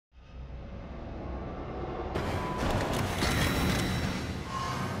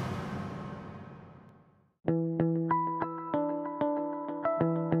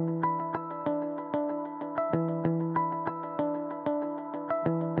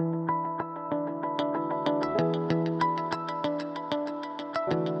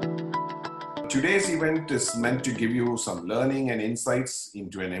Today's event is meant to give you some learning and insights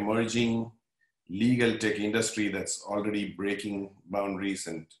into an emerging legal tech industry that's already breaking boundaries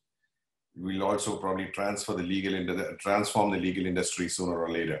and will also probably transform the legal industry sooner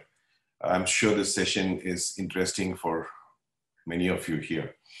or later. I'm sure this session is interesting for many of you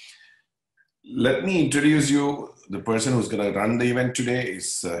here. Let me introduce you. The person who's going to run the event today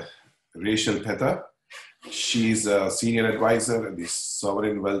is Rachel Petha. She's a senior advisor at the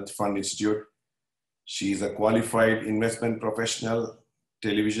Sovereign Wealth Fund Institute. She's a qualified investment professional,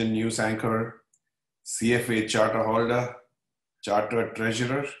 television news anchor, CFA charter holder, chartered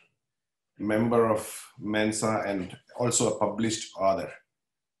treasurer, member of Mensa, and also a published author.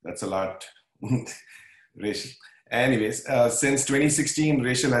 That's a lot, Rachel. Anyways, since 2016,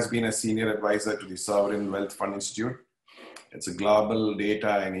 Rachel has been a senior advisor to the Sovereign Wealth Fund Institute. It's a global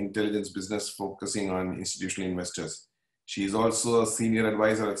data and intelligence business focusing on institutional investors. She is also a senior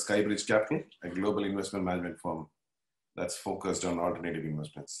advisor at Skybridge Capital, a global investment management firm that's focused on alternative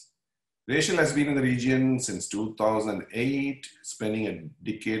investments. Rachel has been in the region since 2008, spending a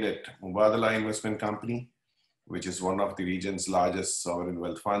decade at Mubadala Investment Company, which is one of the region's largest sovereign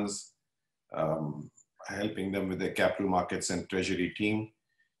wealth funds, helping them with their capital markets and treasury team.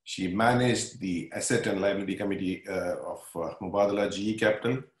 She managed the asset and liability committee of Mubadala GE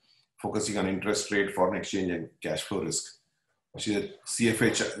Capital, focusing on interest rate, foreign exchange, and cash flow risk. She's a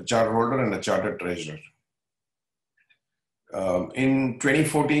CFA charter holder and a chartered treasurer. In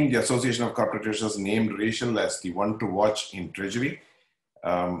 2014, the Association of Corporate Treasurers named Rachel as the one to watch in Treasury.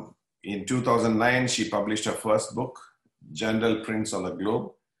 In 2009, she published her first book, General Prints on the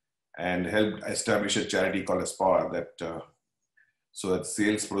Globe, and helped establish a charity called Aspire that so that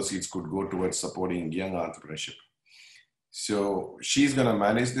sales proceeds could go towards supporting young entrepreneurship. So she's going to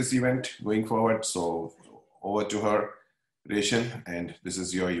manage this event going forward. So over to her, Rachel, and this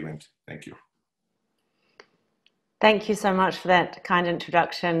is your event. Thank you. Thank you so much for that kind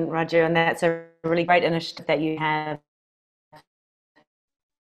introduction, Raju, and that's a really great initiative that you have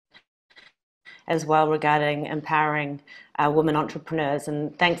as well regarding empowering women entrepreneurs.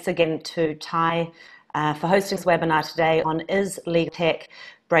 And thanks again to TiE for hosting this webinar today on Is Legaltech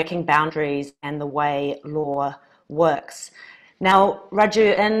Breaking Boundaries and the Way Law Works? Now,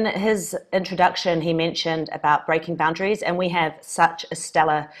 Raju, in his introduction, he mentioned about breaking boundaries, and we have such a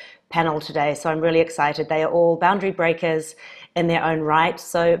stellar panel today, so I'm really excited. They are all boundary breakers in their own right.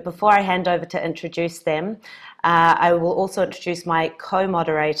 So before I hand over to introduce them, I will also introduce my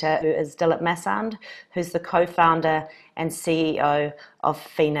co-moderator, who is Dilip Masand, who's the co-founder and CEO of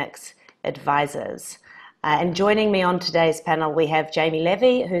Phoenix Advisors. And joining me on today's panel, we have Jamie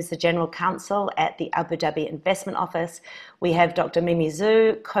Levy, who's the General Counsel at the Abu Dhabi Investment Office. We have Dr. Mimi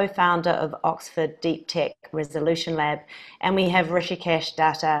Zhu, co-founder of Oxford Deep Tech Resolution Lab. And we have Rishikesh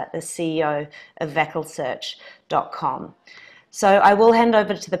Datta, the CEO of VeckelSearch.com. So I will hand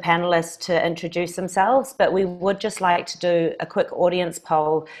over to the panelists to introduce themselves, but we would just like to do a quick audience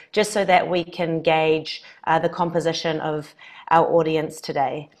poll just so that we can gauge the composition of our audience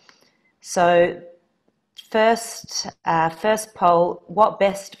today. So first poll, what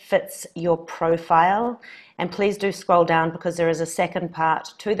best fits your profile? And please do scroll down because there is a second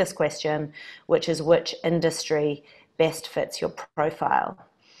part to this question, which is which industry best fits your profile?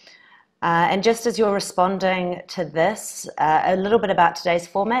 And just as you're responding to this, a little bit about today's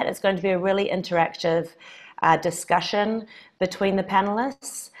format. It's going to be a really interactive discussion between the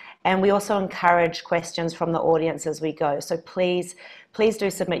panelists. And we also encourage questions from the audience as we go. So please do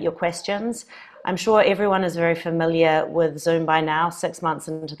submit your questions. I'm sure everyone is very familiar with Zoom by now, 6 months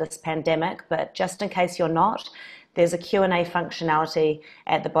into this pandemic, but just in case you're not, there's a Q&A functionality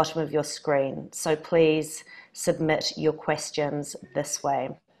at the bottom of your screen. So please submit your questions this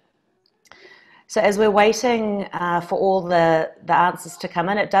way. So as we're waiting for all the answers to come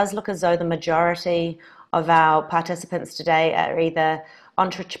in, it does look as though the majority of our participants today are either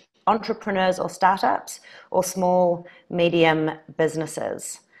entrepreneurs or startups or small, medium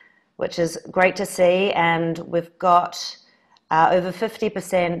businesses, which is great to see. And we've got over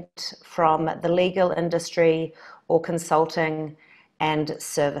 50% from the legal industry or consulting and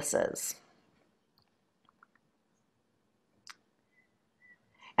services.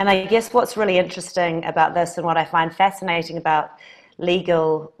 And I guess what's really interesting about this and what I find fascinating about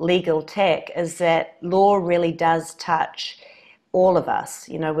legal tech is that law really does touch all of us.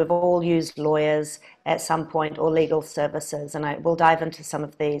 You know, we've all used lawyers at some point or legal services, and I will dive into some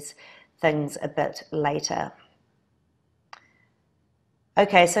of these things a bit later.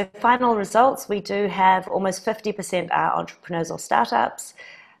 Okay, so final results, we do have almost 50% are entrepreneurs or startups,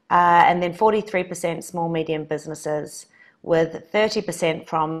 and then 43% small, medium businesses, with 30%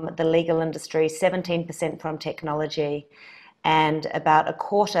 from the legal industry, 17% from technology, and about a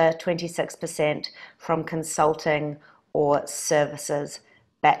quarter, 26%, from consulting or services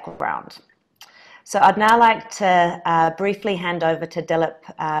background. So I'd now like to briefly hand over to Dilip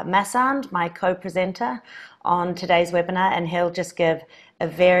Masand, my co-presenter on today's webinar, and he'll just give a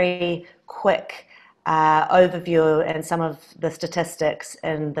very quick overview and some of the statistics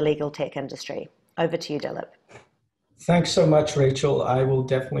in the legal tech industry. Over to you, Dilip. Thanks so much, Rachel. I will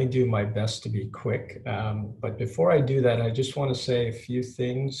definitely do my best to be quick. But before I do that, I just want to say a few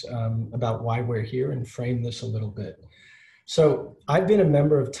things about why we're here and frame this a little bit. So I've been a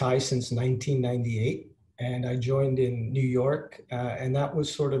member of TiE since 1998, and I joined in New York, and that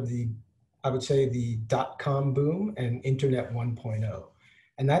was sort of I would say the dot-com boom and Internet 1.0.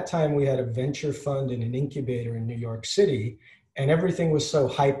 And that time we had a venture fund and an incubator in New York City, and everything was so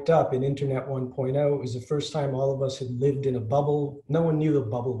hyped up in Internet 1.0. It was the first time all of us had lived in a bubble. No one knew the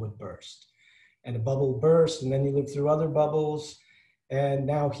bubble would burst. And a bubble burst, and then you live through other bubbles. And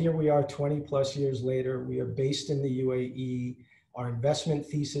now here we are 20 plus years later. We are based in the UAE. Our investment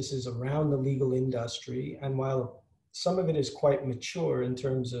thesis is around the legal industry. And while some of it is quite mature in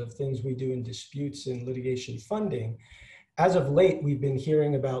terms of things we do in disputes and litigation funding, as of late, we've been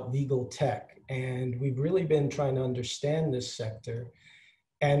hearing about legal tech. And we've really been trying to understand this sector.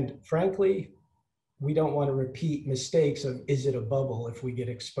 And frankly, we don't want to repeat mistakes of, is it a bubble, if we get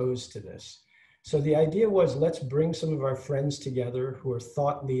exposed to this. So the idea was, let's bring some of our friends together who are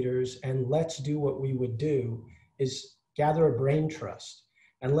thought leaders, and let's do what we would do is gather a brain trust.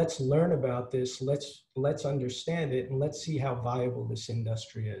 And let's learn about this, let's understand it, and let's see how viable this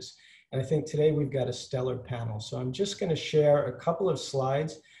industry is. And I think today we've got a stellar panel. So I'm just going to share a couple of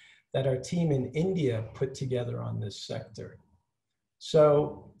slides that our team in India put together on this sector.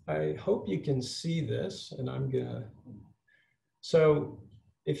 So I hope you can see this, and so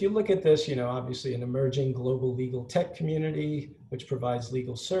if you look at this, you know, obviously an emerging global legal tech community, which provides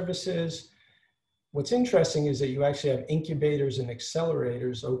legal services. What's interesting is that you actually have incubators and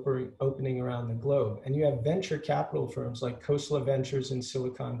accelerators opening around the globe. And you have venture capital firms like Khosla Ventures in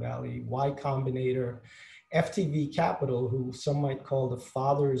Silicon Valley, Y Combinator, FTV Capital, who some might call the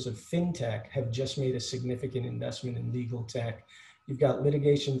fathers of fintech, have just made a significant investment in legal tech. You've got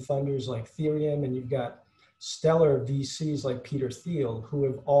litigation funders like Ethereum, and you've got stellar VCs like Peter Thiel, who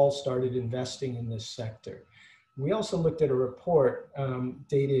have all started investing in this sector. We also looked at a report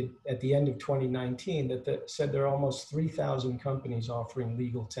dated at the end of 2019 that said there are almost 3,000 companies offering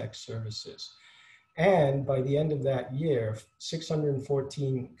legal tech services. And by the end of that year,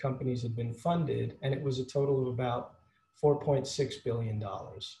 614 companies had been funded, and it was a total of about $4.6 billion.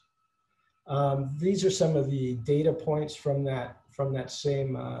 These are some of the data points from that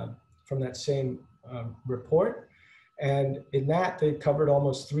same report. And in that, they covered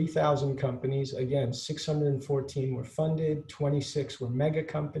almost 3,000 companies. Again, 614 were funded, 26 were mega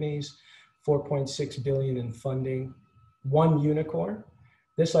companies, 4.6 billion in funding, one unicorn.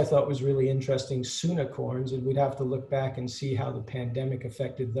 This I thought was really interesting, Soonicorns, and we'd have to look back and see how the pandemic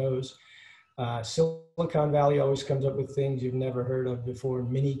affected those. Silicon Valley always comes up with things you've never heard of before,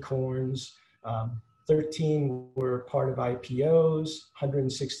 mini-corns. 13 were part of IPOs,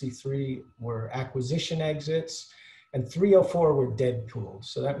 163 were acquisition exits, and 304 were dead pools.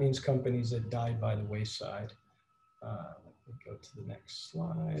 So that means companies that died by the wayside. Let me go to the next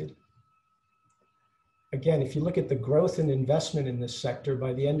slide. Again, if you look at the growth and investment in this sector,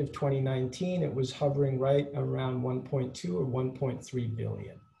 by the end of 2019, it was hovering right around 1.2 or 1.3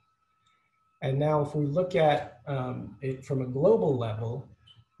 billion. And now if we look at it from a global level,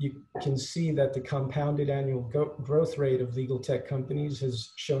 you can see that the compounded annual growth rate of legal tech companies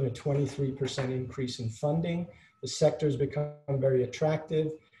has shown a 23% increase in funding. The sector has become very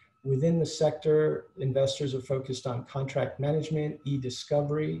attractive. Within the sector, investors are focused on contract management,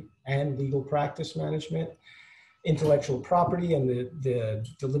 e-discovery, and legal practice management. Intellectual property and the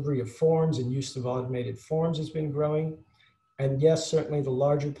delivery of forms and use of automated forms has been growing. And yes, certainly the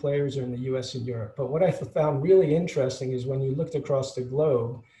larger players are in the US and Europe. But what I found really interesting is when you looked across the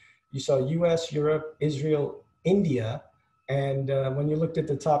globe, you saw US, Europe, Israel, India. And when you looked at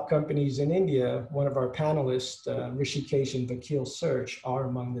the top companies in India, one of our panelists, Rishikesh and Vakil Search, are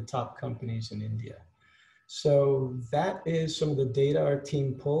among the top companies in India. So that is some of the data our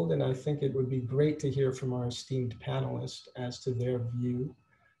team pulled, and I think it would be great to hear from our esteemed panelists as to their view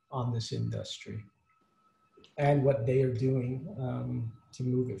on this industry and what they are doing to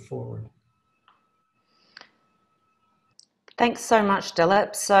move it forward. Thanks so much,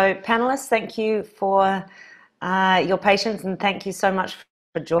 Dilip. So panelists, thank you for your patience, and thank you so much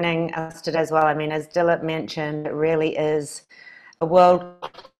for joining us today as well. I mean, as Dilip mentioned, it really is a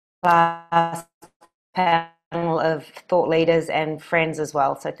world-class panel of thought leaders and friends as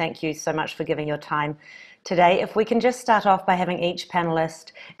well. So thank you so much for giving your time today. If we can just start off by having each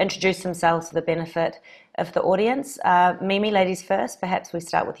panelist introduce themselves for the benefit of the audience. Mimi, ladies first, perhaps we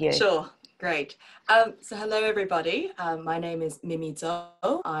start with you. Sure, great. So hello everybody, my name is Mimi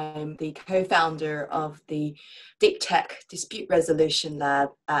Zhou. I'm the co-founder of the Deep Tech Dispute Resolution Lab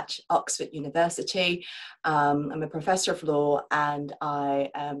at Oxford University. I'm a professor of law and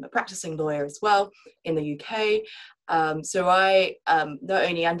I am a practicing lawyer as well in the UK. So I not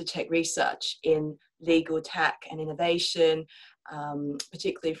only undertake research in legal tech and innovation,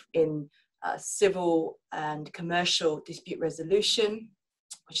 particularly in civil and commercial dispute resolution,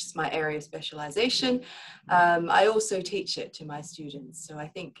 which is my area of specialization. I also teach it to my students. So I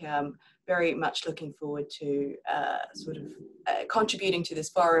think very much looking forward to contributing to this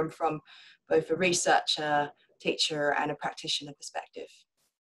forum from both a researcher, teacher, and a practitioner perspective.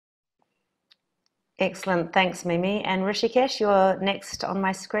 Excellent, thanks Mimi. And Rishikesh, you're next on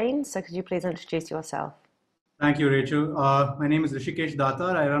my screen, so could you please introduce yourself? Thank you, Rachel. My name is Rishikesh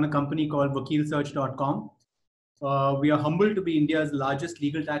Datar. I run a company called vakilsearch.com. We are humbled to be India's largest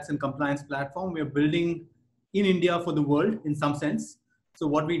legal tax and compliance platform. We are building in India for the world in some sense. So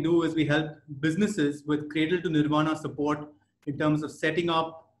what we do is we help businesses with cradle to nirvana support in terms of setting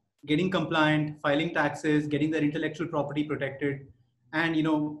up, getting compliant, filing taxes, getting their intellectual property protected, and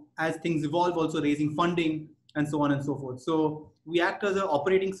as things evolve, also raising funding and so on and so forth. So we act as an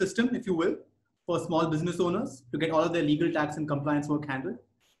operating system, if you will, for small business owners to get all of their legal tax and compliance work handled.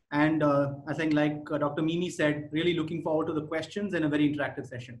 And I think like Dr. Mimi said, really looking forward to the questions and a very interactive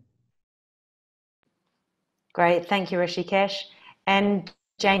session. Great, thank you Rishikesh. And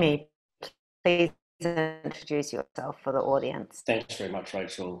Jamie, please introduce yourself for the audience. Thanks very much,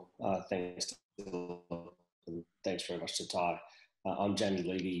 Rachel. Thanks very much to TiE. I'm Jamie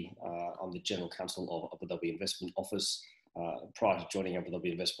Levy. I'm the General Counsel of Abu Dhabi Investment Office. Prior to joining Abu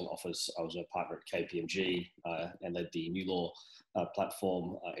Dhabi Investment Office, I was a partner at KPMG and led the New Law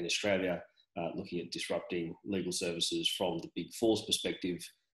platform in Australia, looking at disrupting legal services from the Big Four's perspective.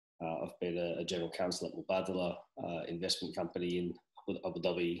 I've been a General Counsel at Mubadala investment company in Abu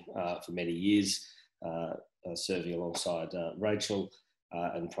Dhabi for many years, serving alongside Rachel,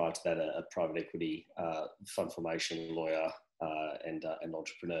 and prior to that a private equity fund formation lawyer and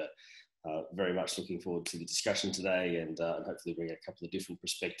entrepreneur. Very much looking forward to the discussion today and hopefully bring a couple of different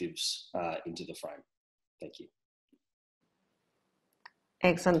perspectives into the frame. Thank you.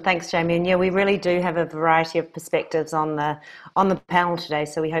 Excellent, thanks Jamie. And yeah, we really do have a variety of perspectives on the panel today,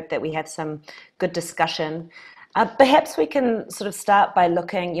 so we hope that we have some good discussion. Perhaps we can sort of start by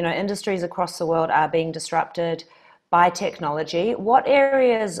looking, industries across the world are being disrupted by technology. What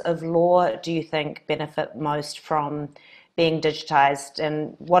areas of law do you think benefit most from being digitized,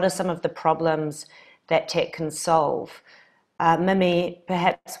 and what are some of the problems that tech can solve? Mimi,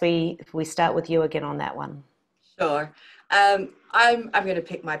 perhaps we start with you again on that one. Sure. I'm going to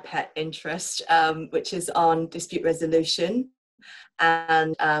pick my pet interest, which is on dispute resolution,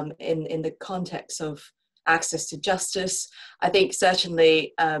 and in the context of access to justice. I think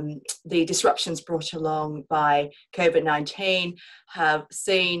certainly the disruptions brought along by COVID-19 have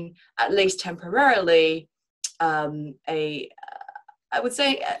seen, at least temporarily, I would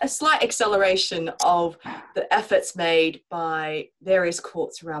say a slight acceleration of the efforts made by various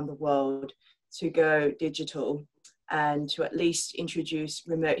courts around the world to go digital and to at least introduce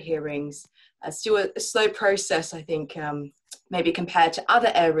remote hearings. Still a slow process, I think, maybe compared to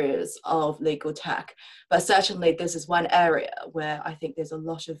other areas of legal tech, but certainly this is one area where I think there's a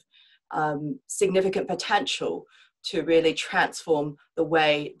lot of significant potential to really transform the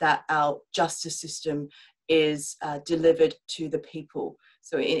way that our justice system is delivered to the people.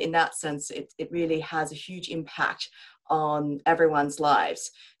 So in that sense, it really has a huge impact on everyone's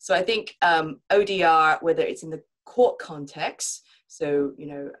lives. So I think ODR, whether it's in the court context, so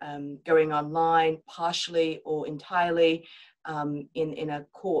going online partially or entirely in a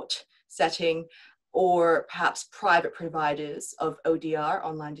court setting, or perhaps private providers of ODR,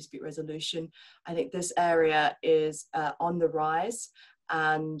 online dispute resolution, I think this area is on the rise,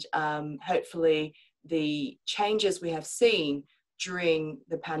 and hopefully the changes we have seen during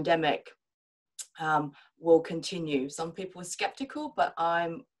the pandemic will continue. Some people are skeptical, but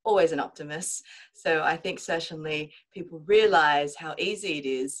I'm always an optimist. So I think certainly people realize how easy it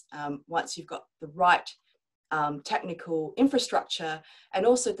is once you've got the right technical infrastructure and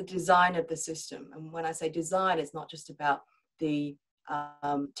also the design of the system. And when I say design, it's not just about the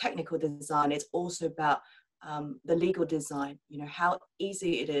technical design, it's also about the legal design, how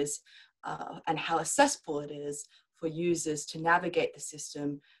easy it is and how accessible it is for users to navigate the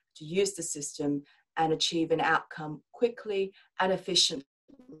system, to use the system and achieve an outcome quickly and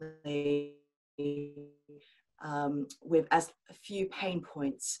efficiently with as few pain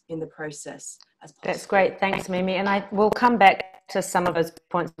points in the process as possible. That's great. Thanks, Mimi. And I will come back to some of those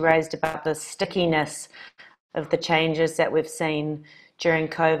points raised about the stickiness of the changes that we've seen during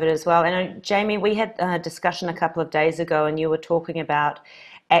COVID as well. And Jamie, we had a discussion a couple of days ago and you were talking about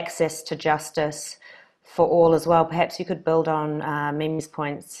access to justice for all as well. Perhaps you could build on Mimi's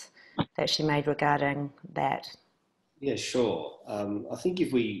points that she made regarding that. Yeah, sure. I think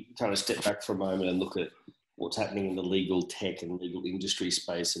if we kind of step back for a moment and look at what's happening in the legal tech and legal industry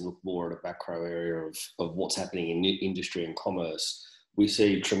space and look more at a macro area of what's happening in industry and commerce, we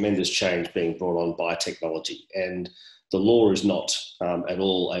see tremendous change being brought on by technology. And the law is not at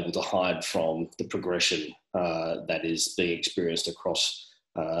all able to hide from the progression that is being experienced across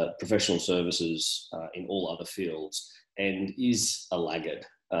professional services in all other fields and is a laggard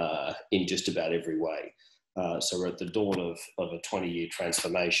in just about every way. So we're at the dawn of a 20-year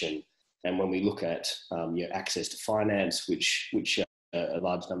transformation. And when we look at access to finance, which a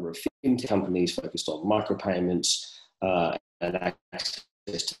large number of fintech companies focused on micropayments and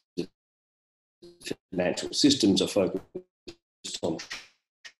access to financial systems are focused on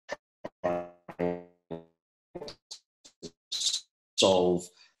solve,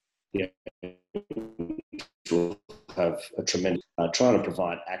 have a tremendous trying to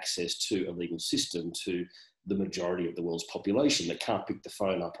provide access to a legal system to the majority of the world's population that can't pick the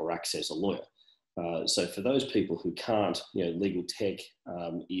phone up or access a lawyer. So for those people who can't, legal tech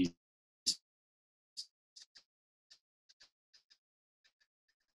is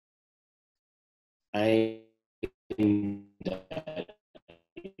aimed at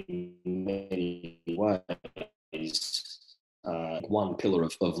in many ways one pillar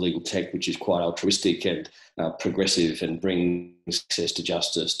of legal tech, which is quite altruistic and progressive and brings access to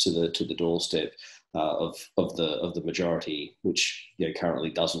justice to the doorstep of the majority, which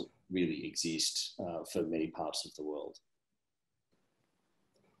currently doesn't really exist for many parts of the world.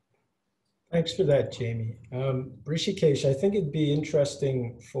 Thanks for that, Jamie. Rishikesh, I think it'd be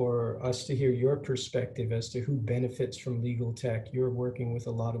interesting for us to hear your perspective as to who benefits from legal tech. You're working with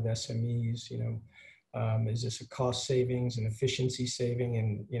a lot of SMEs, is this a cost savings and efficiency saving?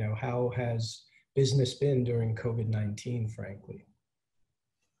 And, how has business been during COVID-19, frankly?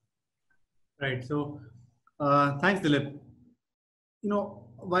 Right. So thanks, Dilip.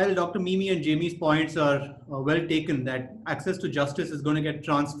 While Dr. Mimi and Jamie's points are well taken, that access to justice is going to get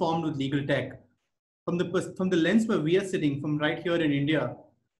transformed with legal tech, from the lens where we are sitting, from right here in India,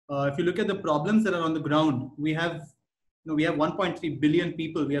 if you look at the problems that are on the ground, we have 1.3 billion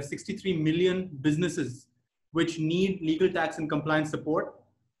people, we have 63 million businesses which need legal tax and compliance support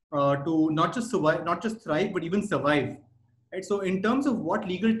to not just survive, not just thrive, but even survive. Right? So in terms of what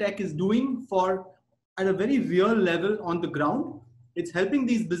legal tech is doing at a very real level on the ground, it's helping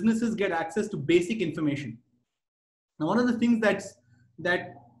these businesses get access to basic information. Now, one of the things that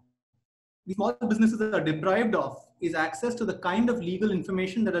the small businesses are deprived of is access to the kind of legal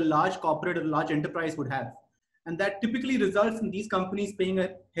information that a large corporate or a large enterprise would have. And that typically results in these companies paying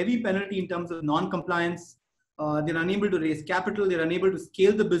a heavy penalty in terms of non-compliance. They're unable to raise capital. They're unable to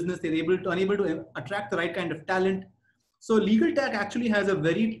scale the business. They're unable to attract the right kind of talent. So legal tech actually has a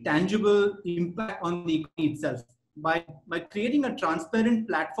very tangible impact on the economy itself. By creating a transparent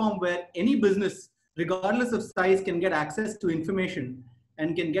platform where any business, regardless of size, can get access to information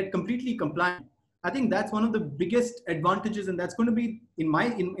and can get completely compliant. I think that's one of the biggest advantages, and that's going to be, in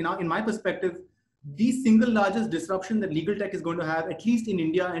my perspective, the single largest disruption that legal tech is going to have, at least in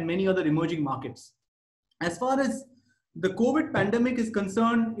India and many other emerging markets. As far as the COVID pandemic is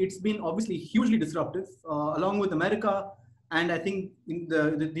concerned, it's been obviously hugely disruptive, along with America. And I think in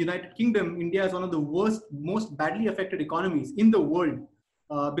the United Kingdom, India is one of the most badly affected economies in the world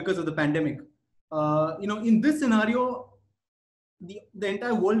because of the pandemic. In this scenario, the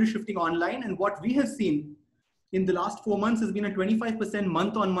entire world is shifting online. And what we have seen in the last 4 months has been a 25%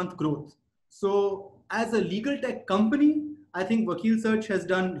 month-on-month growth. So as a legal tech company, I think Vakil Search has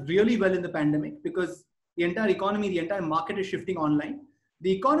done really well in the pandemic because the entire economy, the entire market is shifting online.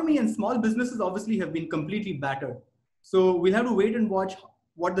 The economy and small businesses obviously have been completely battered. So we'll have to wait and watch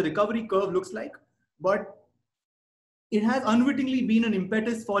what the recovery curve looks like. But it has unwittingly been an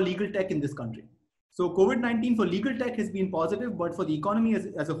impetus for legal tech in this country. So COVID-19 for legal tech has been positive, but for the economy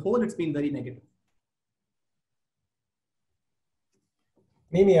as a whole, it's been very negative.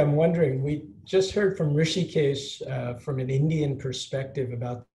 Mimi, I'm wondering, we just heard from Rishikesh from an Indian perspective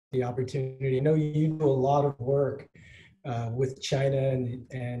about the opportunity. I know you do a lot of work with China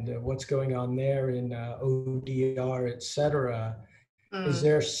and what's going on there in ODR, et cetera. Is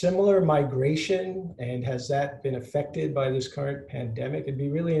there similar migration, and has that been affected by this current pandemic? It'd be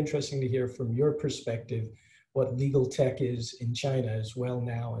really interesting to hear from your perspective what legal tech is in China as well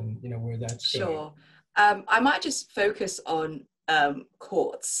now, and where that's going. Sure. I might just focus on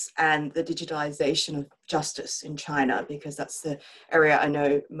courts and the digitalization of justice in China, because that's the area I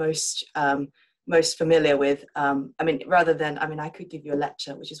know most familiar with. I could give you a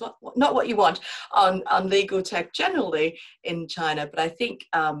lecture, which is not what you want on legal tech generally in China. But I think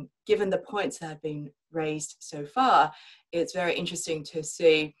given the points that have been raised so far, it's very interesting to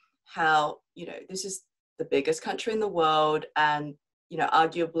see how, this is the biggest country in the world, and,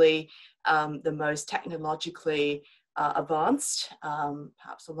 arguably the most technologically advanced,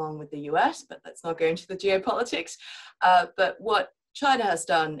 perhaps along with the US, but let's not go into the geopolitics. But what China has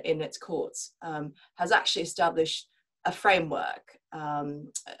done in its courts has actually established a framework,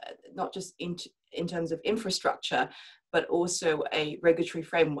 not just in terms of infrastructure, but also a regulatory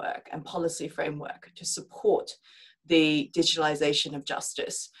framework and policy framework to support the digitalization of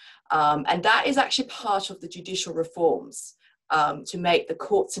justice. And that is actually part of the judicial reforms to make the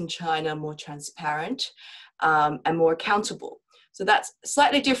courts in China more transparent and more accountable. So that's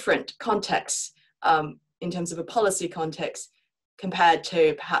slightly different context in terms of a policy context compared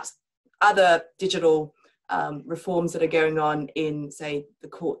to perhaps other digital reforms that are going on in, say, the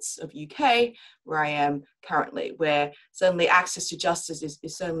courts of UK, where I am currently, where certainly access to justice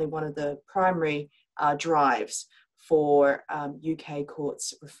is certainly one of the primary drives for UK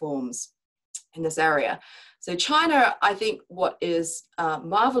courts reforms in this area. So China, I think what is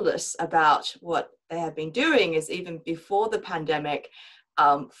marvelous about what they have been doing is, even before the pandemic,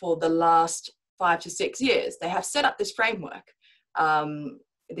 for the last 5 to 6 years, they have set up this framework,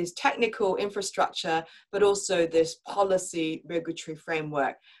 this technical infrastructure, but also this policy regulatory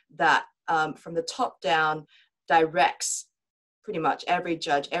framework that from the top down directs pretty much every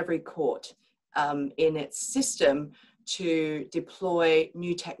judge, every court in its system to deploy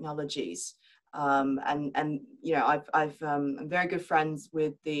new technologies. I'm very good friends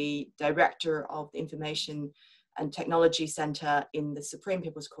with the director of the Information and Technology Center in the Supreme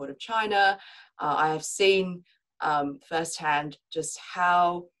People's Court of China. I have seen firsthand just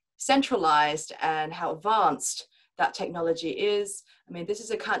how centralized and how advanced that technology is. I mean, this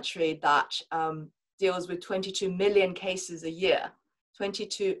is a country that deals with 22 million cases a year,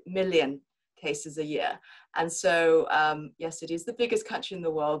 22 million cases a year. And so, yes, it is the biggest country in the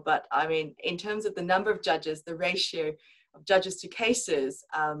world, but I mean, in terms of the number of judges, the ratio of judges to cases,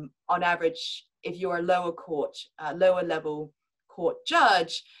 on average, if you're a lower level court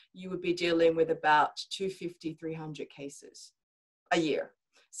judge, you would be dealing with about 250, 300 cases a year.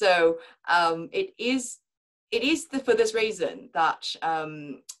 So it is for this reason that,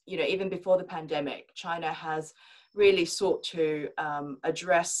 even before the pandemic, China has really sought to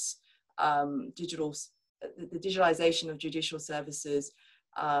address the digitalization of judicial services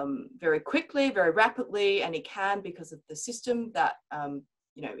very quickly, very rapidly, and it can because of the system that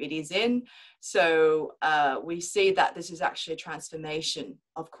it is in. So we see that this is actually a transformation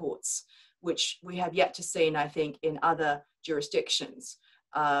of courts, which we have yet to see, I think, in other jurisdictions.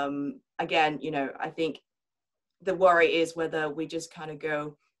 Again, I think the worry is whether we just kind of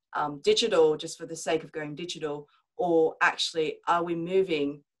go digital just for the sake of going digital, or actually are we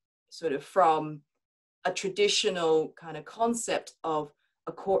moving sort of from a traditional kind of concept of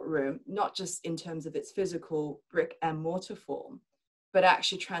a courtroom, not just in terms of its physical brick and mortar form, but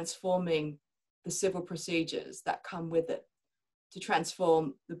actually transforming the civil procedures that come with it, to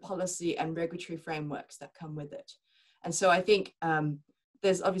transform the policy and regulatory frameworks that come with it. And so I think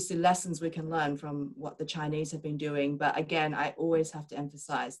there's obviously lessons we can learn from what the Chinese have been doing. But again, I always have to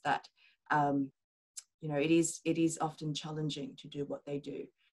emphasize that, it is often challenging to do what they do,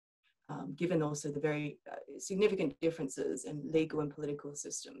 given also the very significant differences in legal and political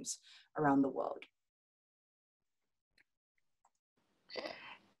systems around the world.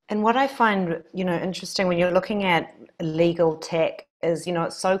 And what I find, interesting when you're looking at legal tech is,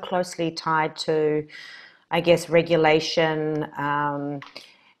 it's so closely tied to, I guess, regulation and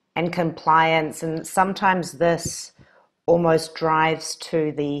compliance. And sometimes this almost drives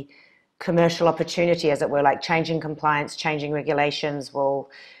to the commercial opportunity, as it were, like changing compliance, changing regulations. Well,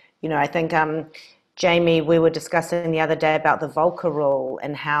 I think, Jamie, we were discussing the other day about the Volcker rule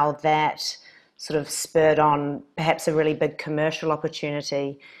and how that sort of spurred on perhaps a really big commercial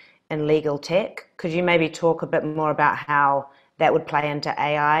opportunity in legal tech. Could you maybe talk a bit more about how that would play into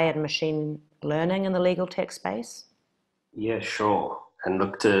AI and machine learning in the legal tech space? Yeah, sure. And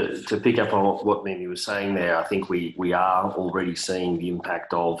look, to pick up on what Mimi was saying there, I think we are already seeing the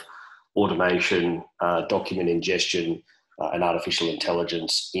impact of automation, document ingestion, and artificial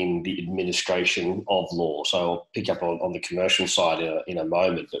intelligence in the administration of law. So I'll pick up on the commercial side in a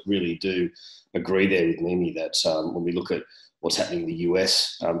moment, but really do agree there with Mimi that when we look at what's happening in the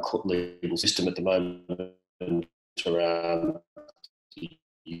US legal system at the moment around the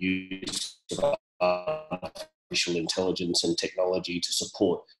use of artificial intelligence and technology to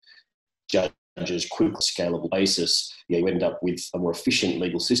support judges quick, scalable basis, you end up with a more efficient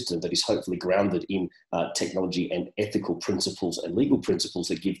legal system that is hopefully grounded in technology and ethical principles and legal principles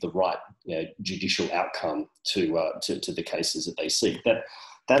that give the right judicial outcome to the cases that they seek.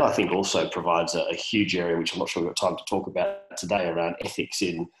 That I think also provides a huge area, which I'm not sure we've got time to talk about today, around ethics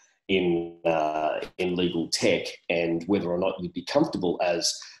in legal tech, and whether or not you'd be comfortable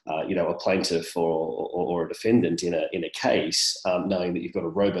as a plaintiff or a defendant in a case, knowing that you've got a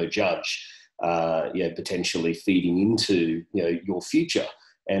robo-judge potentially feeding into your future.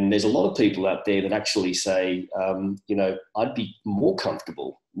 And there's a lot of people out there that actually say, I'd be more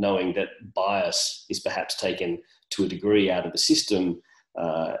comfortable knowing that bias is perhaps taken to a degree out of the system,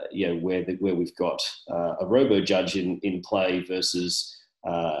 where we've got a robo-judge in play versus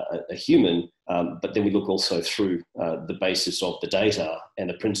a human, but then we look also through the basis of the data and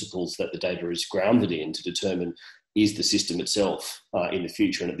the principles that the data is grounded in to determine, is the system itself in the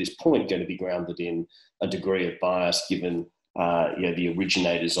future, and at this point going to be grounded in a degree of bias given the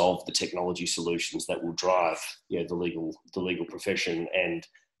originators of the technology solutions that will drive the legal profession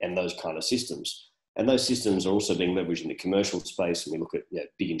and those kind of systems. And those systems are also being leveraged in the commercial space. And we look at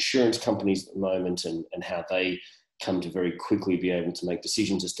big insurance companies at the moment and how they come to very quickly be able to make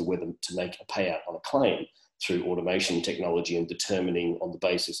decisions as to whether to make a payout on a claim through automation technology and determining on the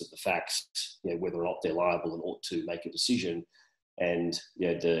basis of the facts, whether or not they're liable and ought to make a decision. And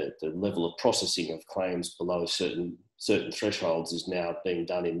the level of processing of claims below certain thresholds is now being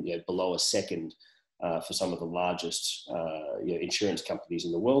done in below a second for some of the largest insurance companies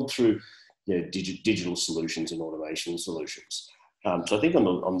in the world through digital solutions and automation solutions. So I think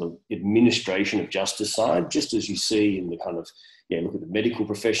on the administration of justice side, just as you see in the kind of, look at the medical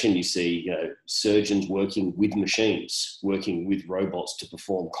profession, you see, surgeons working with machines, working with robots to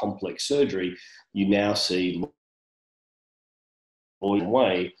perform complex surgery. You now see a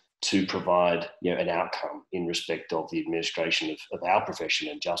way to provide, an outcome in respect of the administration of our profession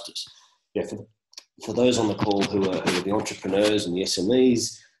and justice. For those on the call who are the entrepreneurs and the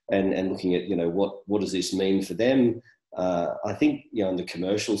SMEs and looking at, what does this mean for them? I think, in the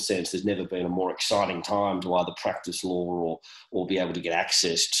commercial sense, there's never been a more exciting time to either practice law or be able to get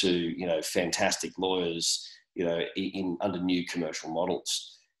access to, fantastic lawyers, under new commercial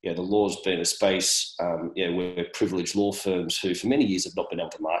models. The law's been a space, where privileged law firms who for many years have not been able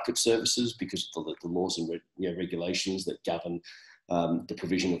to market services because of the laws and regulations that govern the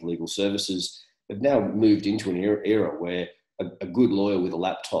provision of legal services, have now moved into an era where a good lawyer with a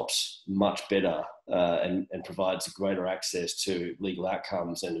laptop's much better and provides greater access to legal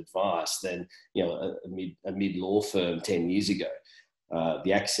outcomes and advice than a mid law firm 10 years ago.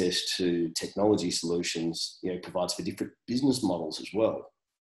 The access to technology solutions provides for different business models as well.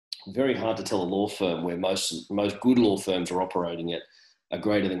 Very hard to tell a law firm where most good law firms are operating at a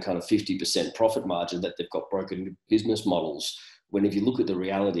greater than kind of 50% profit margin that they've got broken business models. When if you look at the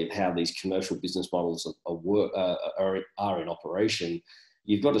reality of how these commercial business models are in operation,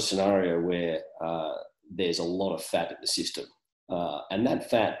 you've got a scenario where there's a lot of fat in the system. And that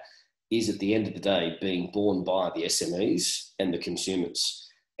fat is at the end of the day being borne by the SMEs and the consumers.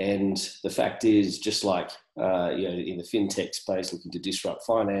 And the fact is, just like in the fintech space looking to disrupt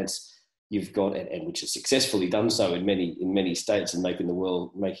finance, you've got, and which has successfully done so in many states and make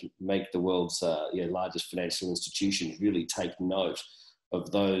the world's largest financial institutions really take note of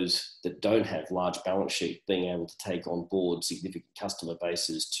those that don't have large balance sheet being able to take on board significant customer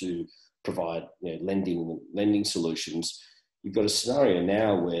bases to provide lending solutions. You've got a scenario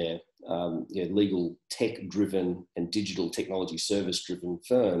now where legal tech-driven and digital technology service-driven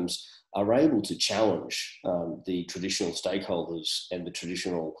firms are able to challenge the traditional stakeholders and the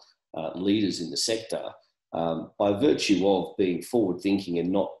traditional leaders in the sector by virtue of being forward-thinking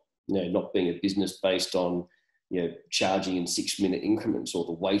and not being a business based on charging in 6-minute increments or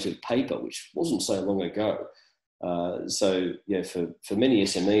the weight of paper, which wasn't so long ago. For many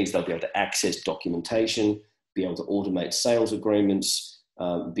SMEs, they'll be able to access documentation, be able to automate sales agreements,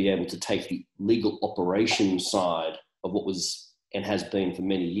 be able to take the legal operation side of what was and has been for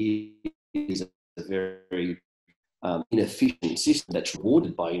many years a very inefficient system that's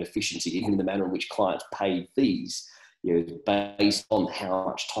rewarded by inefficiency, even in the manner in which clients pay fees. based on how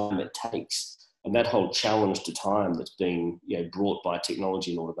much time it takes. And that whole challenge to time that's being brought by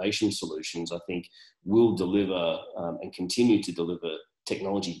technology and automation solutions, I think, will deliver and continue to deliver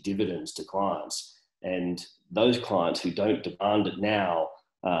technology dividends to clients. And those clients who don't demand it now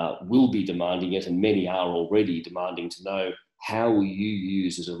will be demanding it, and many are already demanding to know, how will you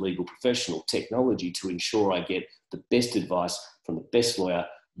use as a legal professional technology to ensure I get the best advice from the best lawyer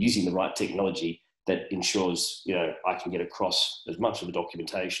using the right technology that ensures, I can get across as much of the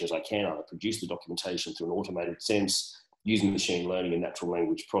documentation as I can. I produce the documentation through an automated sense, using machine learning and natural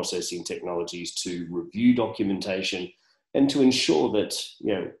language processing technologies to review documentation and to ensure that,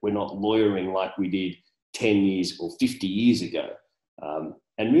 we're not lawyering like we did 10 years or 50 years ago.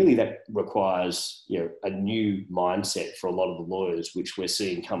 And really that requires, a new mindset for a lot of the lawyers, which we're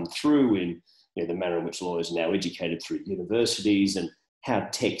seeing come through in the manner in which lawyers are now educated through universities and how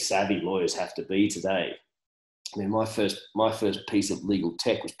tech savvy lawyers have to be today. I mean, my first piece of legal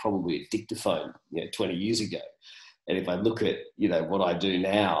tech was probably a dictaphone, 20 years ago. And if I look at, what I do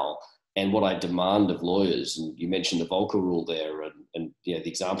now and what I demand of lawyers, and you mentioned the Volcker rule there, and the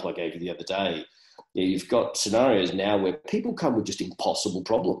example I gave you the other day, you've got scenarios now where people come with just impossible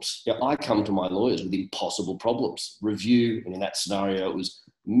problems. I come to my lawyers with impossible problems. Review, and in that scenario, it was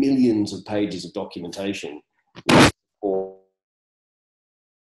millions of pages of documentation for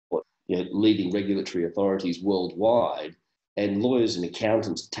leading regulatory authorities worldwide, and lawyers and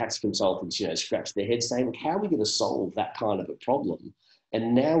accountants, tax consultants, scratch their heads saying, how are we going to solve that kind of a problem?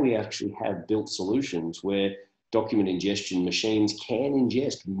 And now we actually have built solutions where document ingestion machines can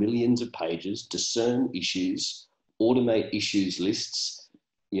ingest millions of pages, discern issues, automate issues lists,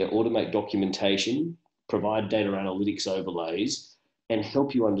 automate documentation, provide data analytics overlays, and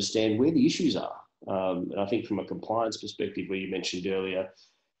help you understand where the issues are. And I think from a compliance perspective, where you mentioned earlier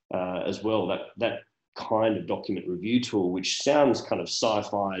as well, that kind of document review tool, which sounds kind of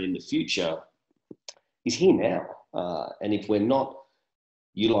sci-fi in the future, is here now. And if we're not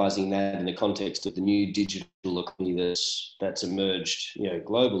utilizing that in the context of the new digital economy that's emerged,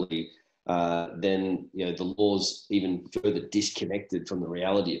 globally, then the law's even further disconnected from the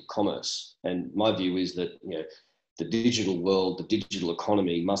reality of commerce. And my view is that the digital world, the digital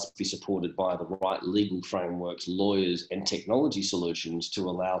economy must be supported by the right legal frameworks, lawyers, and technology solutions to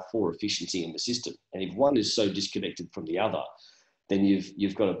allow for efficiency in the system. And if one is so disconnected from the other, then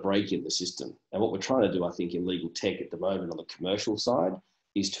you've got a break in the system. And what we're trying to do, I think, in legal tech at the moment on the commercial side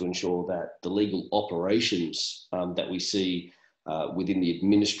is to ensure that the legal operations that we see within the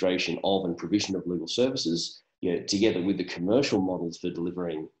administration of and provision of legal services, together with the commercial models for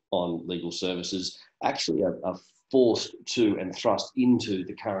delivering on legal services, actually are forced to and thrust into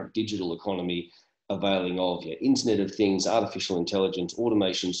the current digital economy, availing of Internet of Things, artificial intelligence,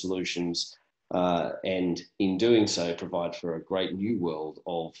 automation solutions, and in doing so provide for a great new world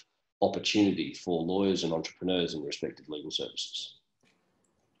of opportunity for lawyers and entrepreneurs in respective legal services.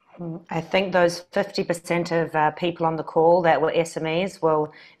 I think those 50% of people on the call that were SMEs, it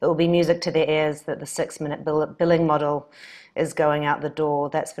will be music to their ears that the 6-minute billing model is going out the door,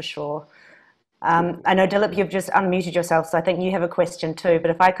 that's for sure. I know, Dilip, you've just unmuted yourself, so I think you have a question too,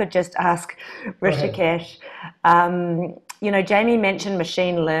 but if I could just ask Rishikesh, Jamie mentioned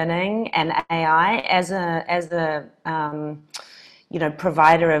machine learning and AI as a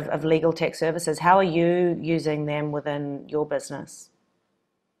provider of legal tech services. How are you using them within your business?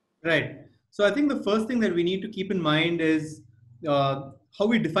 Right. So I think the first thing that we need to keep in mind is how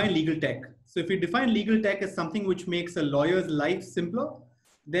we define legal tech. So if we define legal tech as something which makes a lawyer's life simpler,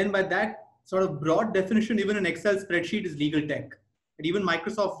 then by that sort of broad definition, even an Excel spreadsheet is legal tech. And even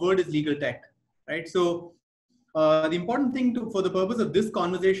Microsoft Word is legal tech, right? So the important thing for the purpose of this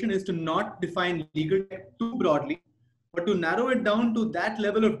conversation is to not define legal tech too broadly, but to narrow it down to that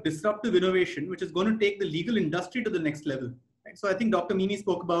level of disruptive innovation, which is going to take the legal industry to the next level. So I think Dr. Mimi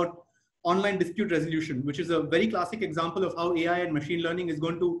spoke about online dispute resolution, which is a very classic example of how AI and machine learning is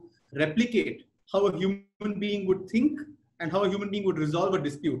going to replicate how a human being would think and how a human being would resolve a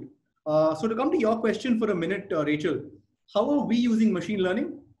dispute. So to come to your question for a minute, Rachel, how are we using machine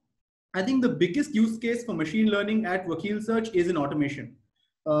learning? I think the biggest use case for machine learning at Vakil Search is in automation.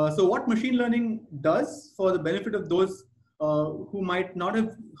 So what machine learning does, for the benefit of those who might not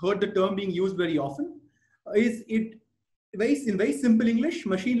have heard the term being used very often, is in very simple English,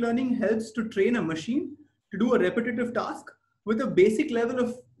 machine learning helps to train a machine to do a repetitive task with a basic level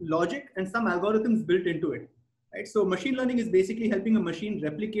of logic and some algorithms built into it. Right? So machine learning is basically helping a machine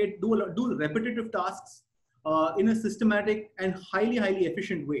do repetitive tasks in a systematic and highly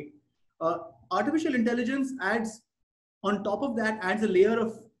efficient way. Artificial intelligence adds a layer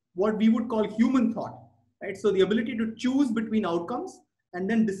of what we would call human thought. right? So the ability to choose between outcomes and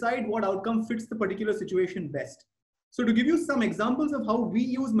then decide what outcome fits the particular situation best. So to give you some examples of how we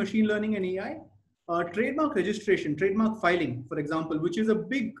use machine learning and AI, trademark registration, trademark filing, for example, which is a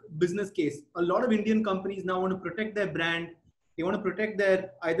big business case. A lot of Indian companies now want to protect their brand. They want to protect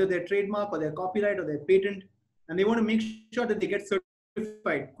either their trademark or their copyright or their patent, and they want to make sure that they get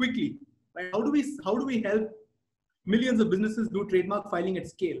certified quickly. Right? How do we help millions of businesses do trademark filing at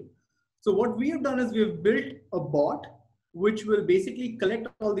scale? So what we have done is we have built a bot which will basically collect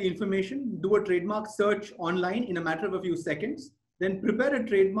all the information, do a trademark search online in a matter of a few seconds, then prepare a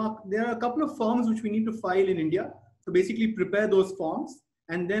trademark. There are a couple of forms which we need to file in India. So basically prepare those forms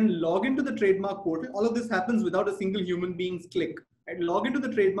and then log into the trademark portal. All of this happens without a single human being's click. Right? Log into the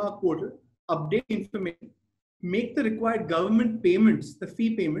trademark portal, update information, make the required government payments, the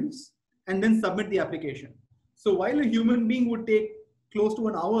fee payments, and then submit the application. So while a human being would take close to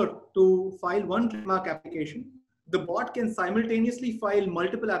an hour to file one trademark application, the bot can simultaneously file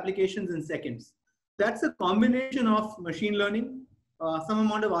multiple applications in seconds. That's a combination of machine learning, some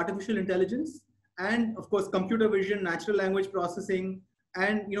amount of artificial intelligence, and of course, computer vision, natural language processing,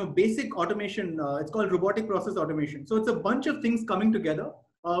 and basic automation. It's called robotic process automation. So it's a bunch of things coming together,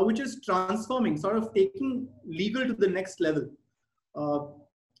 which is transforming, sort of taking legal to the next level.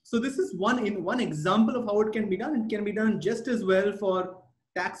 So this is one example of how it can be done. It can be done just as well for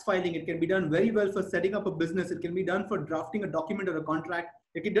tax filing. It can be done very well for setting up a business. It can be done for drafting a document or a contract.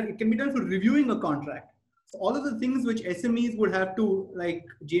 It can be done for reviewing a contract. So all of the things which SMEs would have to, like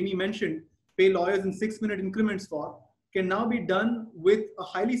Jamie mentioned, pay lawyers in 6-minute increments for, can now be done with a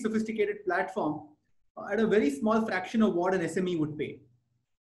highly sophisticated platform at a very small fraction of what an SME would pay.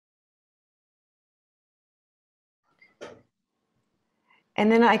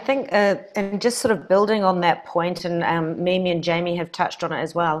 And then I think, and just sort of building on that point, and Mimi and Jamie have touched on it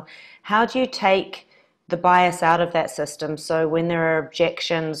as well, how do you take the bias out of that system? So when there are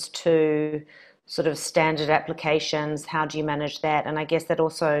objections to sort of standard applications, how do you manage that? And I guess that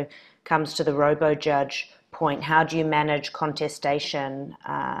also comes to the robo-judge point. How do you manage contestation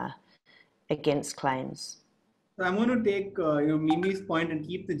against claims? So I'm going to take Mimi's point and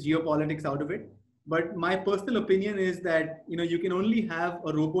keep the geopolitics out of it. But my personal opinion is that you can only have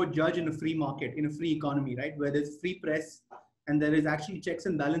a robo-judge in a free market, in a free economy, right? Where there's free press and there is actually checks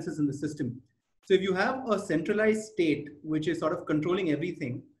and balances in the system. So if you have a centralized state which is sort of controlling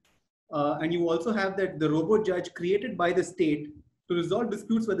everything, and you also have the robo-judge created by the state to resolve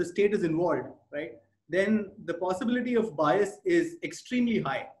disputes where the state is involved, right? Then the possibility of bias is extremely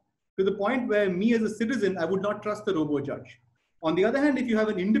high, to the point where me as a citizen, I would not trust the robo-judge. On the other hand, if you have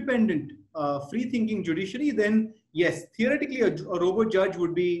an independent, free-thinking judiciary, then yes, theoretically, a robo-judge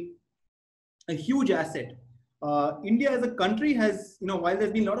would be a huge asset. India as a country has, while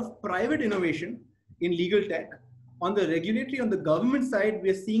there's been a lot of private innovation in legal tech, on the regulatory, on the government side,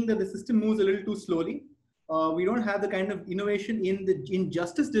 we are seeing that the system moves a little too slowly. We don't have the kind of innovation in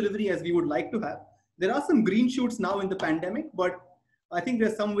justice delivery as we would like to have. There are some green shoots now in the pandemic, but I think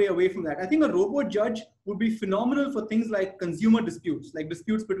there's some way away from that. I think a robo-judge would be phenomenal for things like consumer disputes, like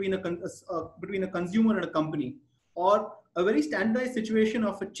disputes between a consumer and a company, or a very standardized situation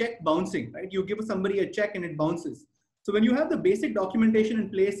of a check bouncing, right? You give somebody a check and it bounces. So when you have the basic documentation in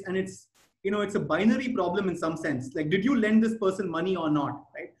place and it's a binary problem in some sense, like did you lend this person money or not,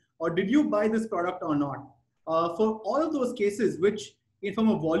 right? Or did you buy this product or not? For all of those cases, which from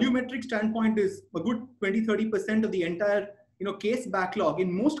a volumetric standpoint is a good 20-30% of the entire case backlog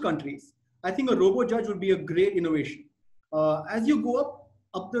in most countries, I think a robo-judge would be a great innovation. As you go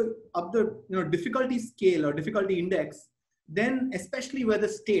up the difficulty scale or difficulty index, then especially where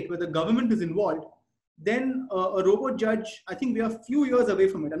the government is involved, then a robo-judge, I think we are a few years away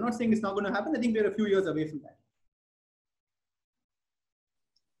from it. I'm not saying it's not going to happen. I think we're a few years away from that.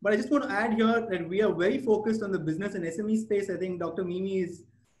 But I just want to add here that we are very focused on the business and SME space. I think Dr. Mimi is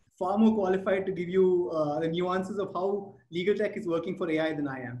far more qualified to give you the nuances of how legal tech is working for AI than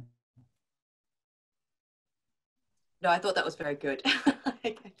I am. No, I thought that was very good.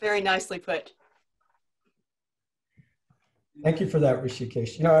 Very nicely put. Thank you for that,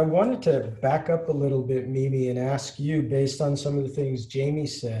 Rishikesh. I wanted to back up a little bit, Mimi, and ask you, based on some of the things Jamie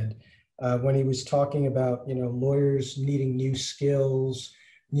said, when he was talking about, lawyers needing new skills,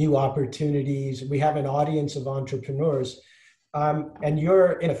 new opportunities. We have an audience of entrepreneurs, and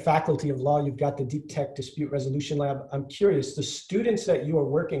you're in a faculty of law. You've got the Deep Tech Dispute Resolution Lab. I'm curious, the students that you are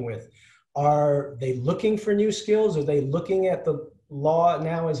working with, are they looking for new skills? Are they looking at the law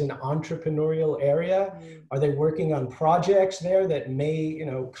now as an entrepreneurial area? Are they working on projects there that may,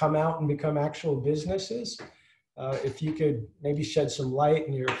 come out and become actual businesses? If you could maybe shed some light,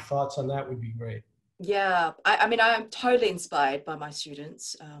 and your thoughts on that would be great. Yeah, I mean, I'm totally inspired by my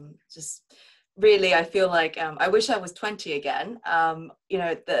students. Just really, I feel like I wish I was 20 again. You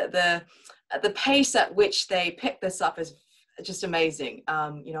know, the pace at which they pick this up is just amazing.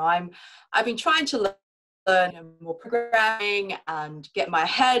 You know, I've been trying to learn more programming and get my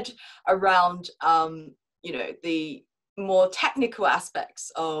head around you know, the more technical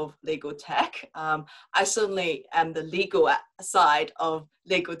aspects of legal tech. I certainly am the legal side of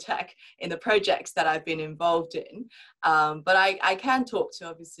legal tech in the projects that I've been involved in. But I can talk to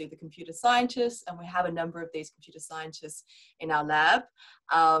obviously the computer scientists, and we have a number of these computer scientists in our lab.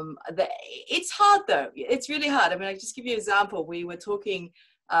 It's hard though, it's really hard. I mean, I just give you an example. We were talking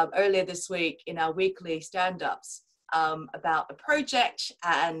earlier this week in our weekly stand-ups about a project,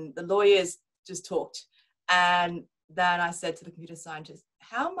 and the lawyers just talked. And then I said to the computer scientist,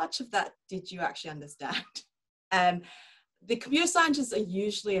 how much of that did you actually understand? And the computer scientists are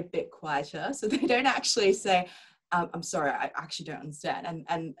usually a bit quieter, so they don't actually say, I'm sorry, I actually don't understand.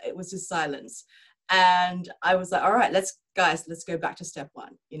 And it was just silence. And I was like, all right, let's go back to step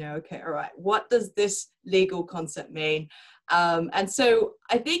one. You know, okay, all right, what does this legal concept mean? And so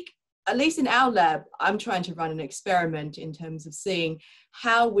I think, at least in our lab, I'm trying to run an experiment in terms of seeing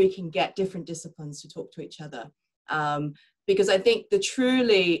how we can get different disciplines to talk to each other. Because I think the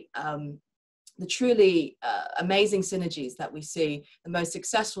truly amazing synergies that we see, the most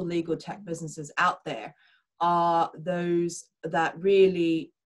successful legal tech businesses out there, are those that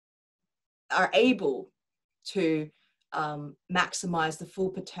really are able to maximize the full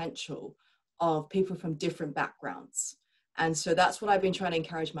potential of people from different backgrounds. And so that's what I've been trying to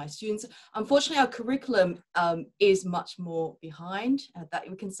encourage my students. Unfortunately, our curriculum is much more behind. That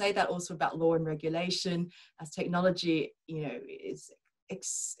we can say that also about law and regulation, as technology, you know, is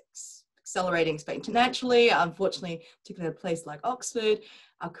accelerating exponentially. Unfortunately, particularly a place like Oxford,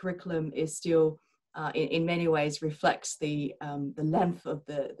 our curriculum is still, in many ways, reflects the length of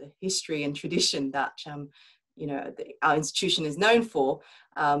the history and tradition that you know, our institution is known for.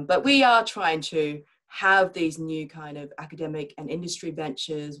 But we are trying to have these new kind of academic and industry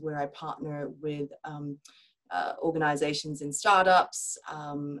ventures where I partner with organizations and startups,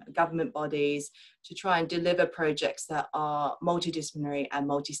 government bodies, to try and deliver projects that are multidisciplinary and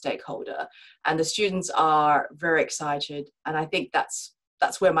multi-stakeholder. And the students are very excited. And I think that's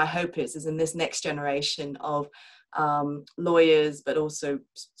where my hope is in this next generation of lawyers, but also,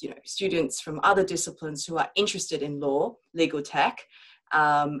 you know, students from other disciplines who are interested in law, legal tech,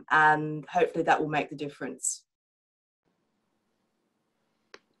 and hopefully that will make the difference.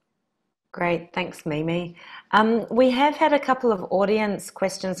 Great, thanks Mimi. We have had a couple of audience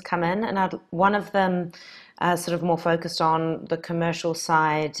questions come in, and one of them sort of more focused on the commercial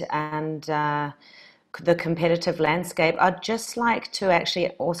side and the competitive landscape. I'd just like to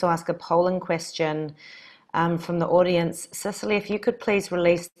actually also ask a polling question from the audience. Cicely, if you could please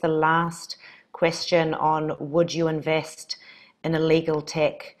release the last question on would you invest in a legal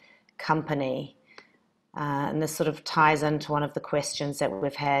tech company? And this sort of ties into one of the questions that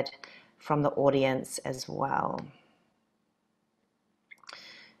we've had from the audience as well.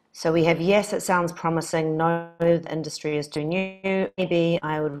 So we have, yes, it sounds promising. No, the industry is too new. Maybe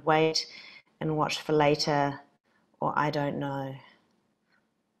I would wait and watch for later, or I don't know.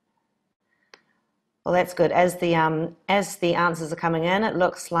 Well, that's good. As the answers are coming in, it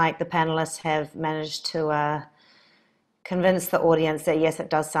looks like the panelists have managed to convince the audience that yes, it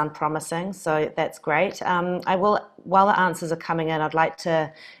does sound promising, so that's great. While the answers are coming in, I'd like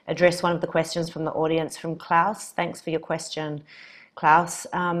to address one of the questions from the audience from Klaus. Thanks for your question, Klaus.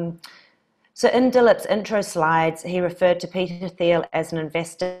 So in Dilip's intro slides, he referred to Peter Thiel as an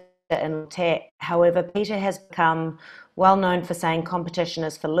investor in tech. However, Peter has become well known for saying competition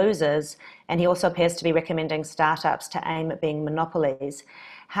is for losers, and he also appears to be recommending startups to aim at being monopolies.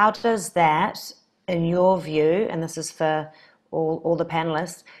 How does that, in your view, and this is for all the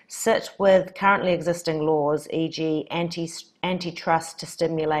panelists, sit with currently existing laws, e.g. antitrust to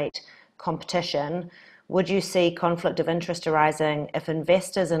stimulate competition? Would you see conflict of interest arising if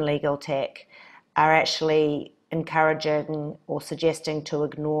investors in legal tech are actually encouraging or suggesting to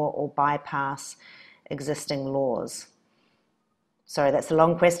ignore or bypass existing laws? Sorry, that's a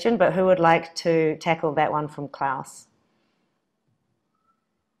long question, but who would like to tackle that one from Klaus?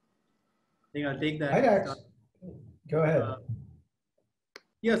 I think I'll take that. Go ahead.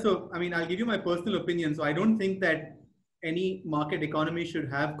 Yeah, so I mean, I'll give you my personal opinion. So I don't think that any market economy should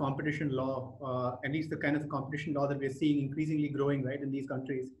have competition law, at least the kind of competition law that we're seeing increasingly growing, right, in these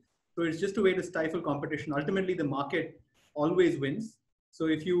countries. So it's just a way to stifle competition. Ultimately, the market always wins. So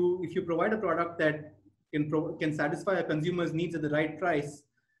if you provide a product that can satisfy a consumer's needs at the right price,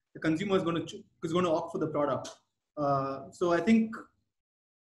 the consumer is going to opt for the product. So I think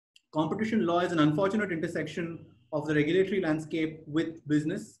competition law is an unfortunate intersection of the regulatory landscape with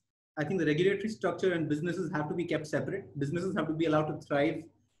business. I think the regulatory structure and businesses have to be kept separate. Businesses have to be allowed to thrive.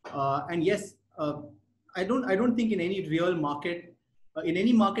 And yes, I don't think in any real market, in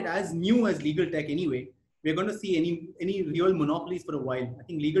any market as new as legal tech anyway, we're going to see any real monopolies for a while. I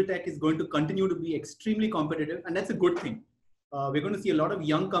think legal tech is going to continue to be extremely competitive, and that's a good thing. We're going to see a lot of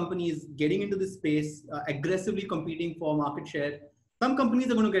young companies getting into this space, aggressively competing for market share. Some companies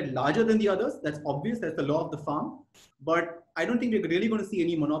are going to get larger than the others. That's obvious. That's the law of the farm. But I don't think we're really going to see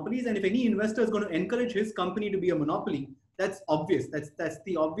any monopolies. And if any investor is going to encourage his company to be a monopoly, that's obvious. That's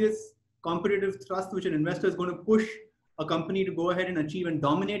the obvious competitive thrust which an investor is going to push a company to go ahead and achieve and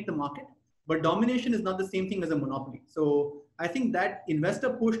dominate the market. But domination is not the same thing as a monopoly. So I think that investor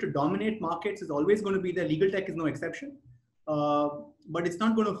push to dominate markets is always going to be there. Legal tech is no exception. But it's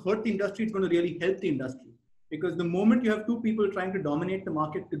not going to hurt the industry. It's going to really help the industry. Because the moment you have two people trying to dominate the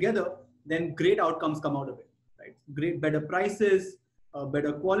market together, then great outcomes come out of it. Right? Great, better prices,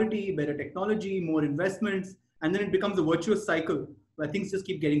 better quality, better technology, more investments, and then it becomes a virtuous cycle where things just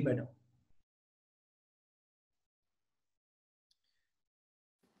keep getting better.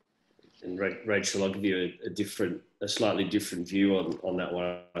 And Rachel, I'll give you a slightly different view on that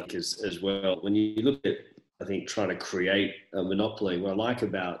one as well. When you look at, I think, trying to create a monopoly, what I like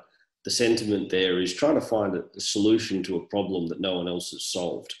about the sentiment there is trying to find a solution to a problem that no one else has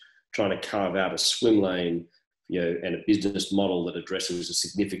solved, trying to carve out a swim lane, and a business model that addresses a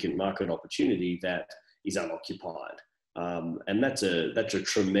significant market opportunity that is unoccupied. And that's a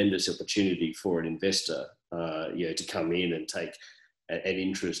tremendous opportunity for an investor, to come in and take an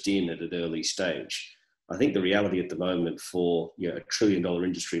interest in at an early stage. I think the reality at the moment for a $1 trillion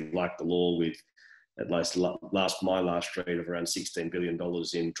industry like the law, with at least my last read of around $16 billion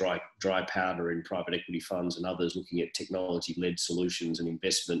in dry powder in private equity funds and others looking at technology-led solutions and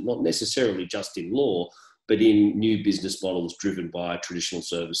investment, not necessarily just in law, but in new business models driven by traditional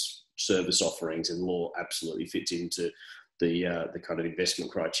service offerings, and law absolutely fits into the kind of investment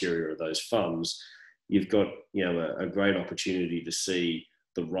criteria of those funds. You've got a great opportunity to see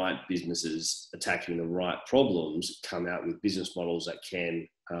the right businesses attacking the right problems come out with business models that can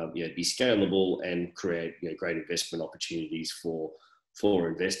be scalable and create great investment opportunities for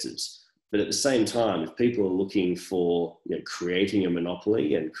investors. But at the same time, if people are looking for creating a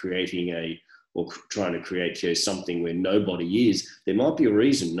monopoly and trying to create something where nobody is, there might be a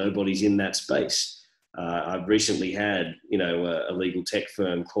reason nobody's in that space. I've recently had a legal tech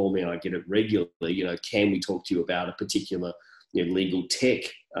firm call me, and I get it regularly. Can we talk to you about a particular legal tech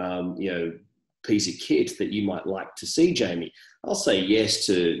piece of kit that you might like to see, Jamie? I'll say yes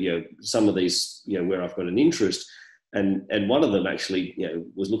to some of these where I've got an interest, and one of them actually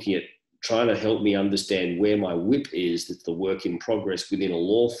was looking at trying to help me understand where my WIP is, that's the work in progress within a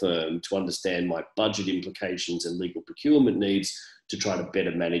law firm, to understand my budget implications and legal procurement needs, to try to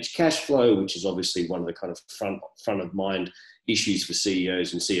better manage cash flow, which is obviously one of the kind of front of mind issues for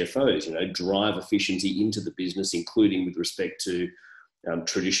CEOs and CFOs, drive efficiency into the business, including with respect to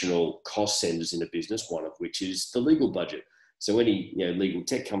traditional cost centers in a business, one of which is the legal budget. So any legal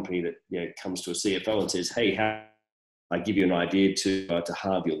tech company that comes to a CFO and says, hey, how I give you an idea to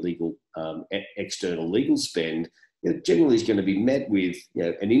halve your legal external legal spend, generally is going to be met with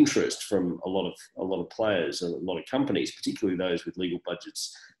an interest from a lot of players and a lot of companies, particularly those with legal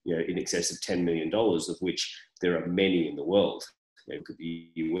budgets in excess of $10 million, of which there are many in the world. It could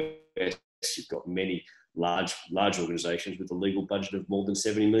be US. You've got many large organisations with a legal budget of more than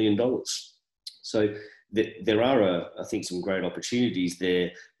 $70 million. So there are, I think, some great opportunities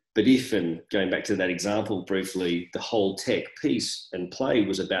there. But and going back to that example briefly, the whole tech piece and play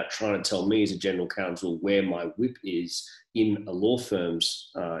was about trying to tell me as a general counsel where my WIP is in a law firm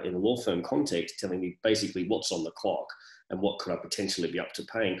context, telling me basically what's on the clock and what could I potentially be up to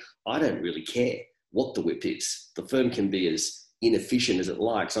paying. I don't really care what the WIP is. The firm can be as inefficient as it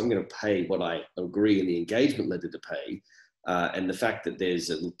likes. I'm going to pay what I agree in the engagement letter to pay. And the fact that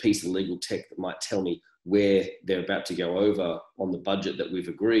there's a piece of legal tech that might tell me where they're about to go over on the budget that we've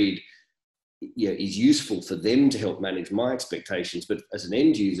agreed, is useful for them to help manage my expectations. But as an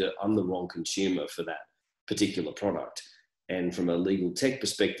end user, I'm the wrong consumer for that particular product. And from a legal tech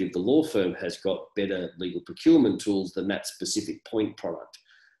perspective, the law firm has got better legal procurement tools than that specific point product.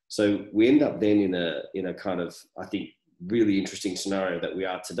 So we end up then in a kind of, I think, really interesting scenario that we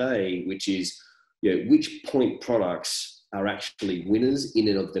are today, which is, which point products are actually winners in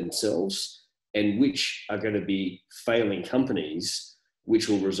and of themselves, and which are going to be failing companies which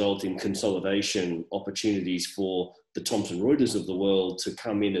will result in consolidation opportunities for the Thomson Reuters of the world to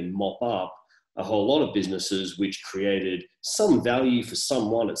come in and mop up a whole lot of businesses which created some value for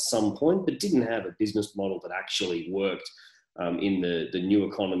someone at some point, but didn't have a business model that actually worked in the new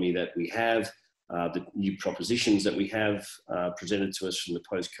economy that we have, the new propositions that we have presented to us from the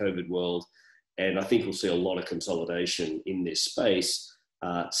post-COVID world. And I think we'll see a lot of consolidation in this space.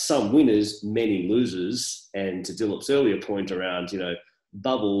 Some winners, many losers. And to Dilip's earlier point around,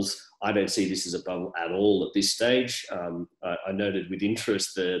 bubbles, I don't see this as a bubble at all at this stage. I noted with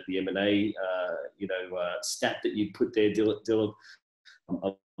interest the M&A, stat that you put there, Dilip.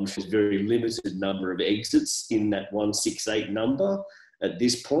 There's a very limited number of exits in that 168 number at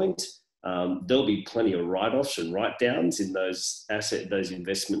this point. There'll be plenty of write-offs and write-downs in those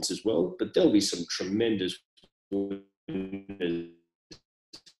investments as well, but there'll be some tremendous winners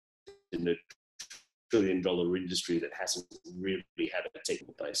in the trillion-dollar industry that hasn't really had a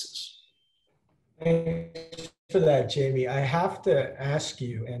technical basis. Thanks for that, Jamie. I have to ask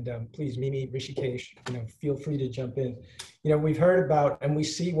you, and please, Mimi, Rishikesh, feel free to jump in. We've heard about, and we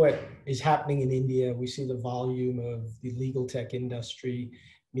see what is happening in India. We see the volume of the legal tech industry.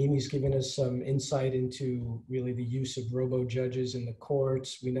 Mimi's given us some insight into really the use of robo-judges in the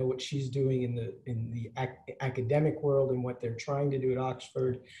courts. We know what she's doing in the academic world and what they're trying to do at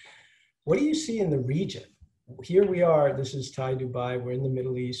Oxford. What do you see in the region? Here we are, this is TiE Dubai, we're in the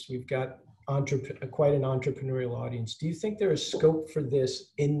Middle East, we've got quite an entrepreneurial audience. Do you think there is scope for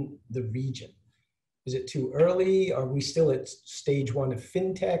this in the region? Is it too early? Are we still at stage one of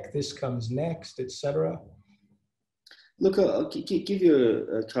fintech? This comes next, et cetera? Look, I'll give you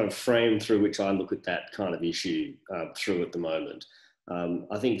a kind of frame through which I look at that kind of issue through at the moment.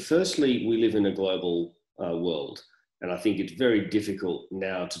 I think firstly, we live in a global world. And I think it's very difficult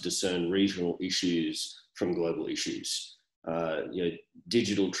now to discern regional issues from global issues.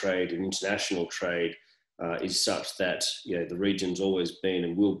 Digital trade and international trade is such that the region's always been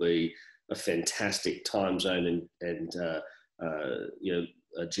and will be a fantastic time zone and a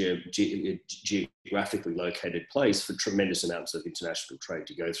geographically located place for tremendous amounts of international trade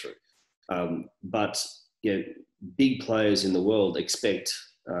to go through. But big players in the world expect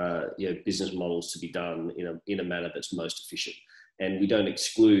business models to be done in a manner that's most efficient. And we don't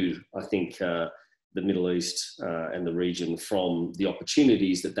exclude, I think, the Middle East and the region from the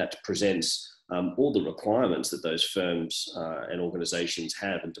opportunities that presents, all the requirements that those firms and organizations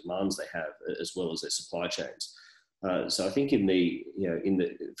have and demands they have, as well as their supply chains. So I think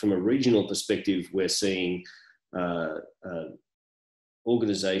from a regional perspective, we're seeing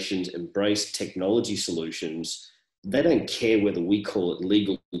organizations embrace technology solutions. They don't care whether we call it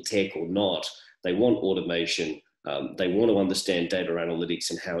legal tech or not. They want automation. They want to understand data analytics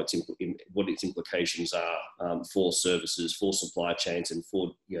and how what its implications are for services, for supply chains, and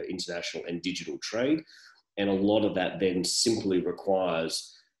for international and digital trade. And a lot of that then simply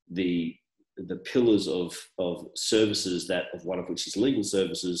requires the pillars of services, of one of which is legal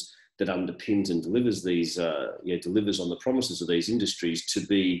services, that underpins and delivers these delivers on the promises of these industries to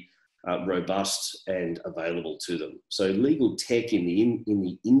be robust and available to them. So legal tech in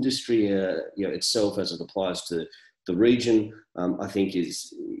the industry itself, as it applies to the region, I think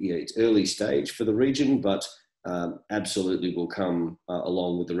is it's early stage for the region, but absolutely will come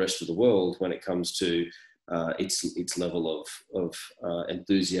along with the rest of the world when it comes to its level of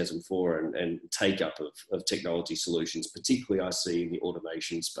enthusiasm for and take up of technology solutions, particularly I see in the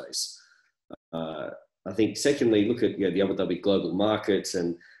automation space. I think secondly, look at the Abu Dhabi global markets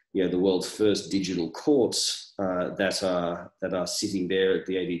and the world's first digital courts that are sitting there at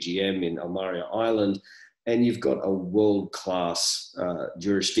the ADGM in Al Maria Island, and you've got a world-class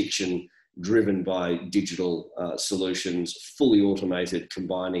jurisdiction driven by digital solutions, fully automated,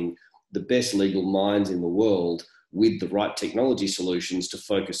 combining the best legal minds in the world with the right technology solutions to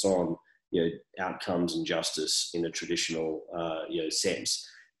focus on outcomes and justice in a traditional sense.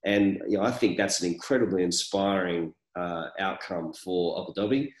 And I think that's an incredibly inspiring outcome for Abu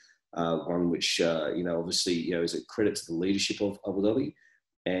Dhabi, one which obviously is a credit to the leadership of Abu Dhabi.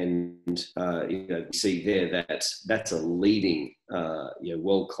 And you see there that's a leading,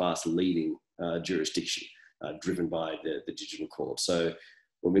 world-class leading jurisdiction driven by the digital court. So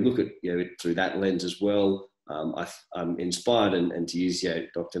when we look at through that lens as well, I'm inspired and to use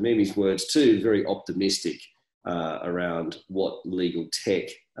Dr. Mimi's words too, very optimistic around what legal tech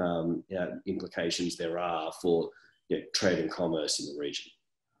implications there are for trade and commerce in the region.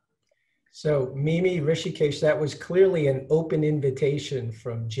 So Mimi, Rishikesh, that was clearly an open invitation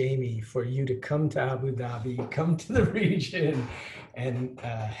from Jamie for you to come to Abu Dhabi, come to the region and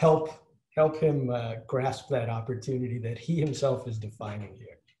help help him grasp that opportunity that he himself is defining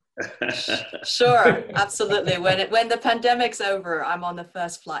here. Sure, absolutely. When the pandemic's over, I'm on the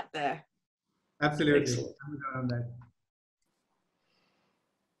first flight there. Absolutely. Excellent. On that.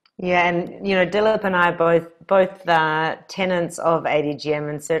 Yeah, and Dilip and I are both tenants of ADGM,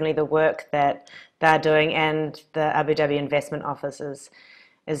 and certainly the work that they're doing and the Abu Dhabi Investment Office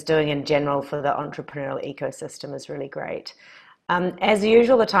is doing in general for the entrepreneurial ecosystem is really great. As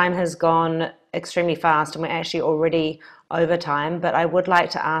usual, the time has gone extremely fast, and we're actually already over time, but I would like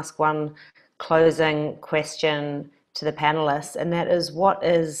to ask one closing question to the panelists, and that is, what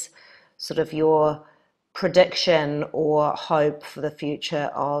is sort of your prediction or hope for the future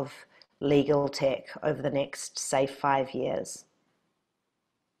of legal tech over the next, say, 5 years?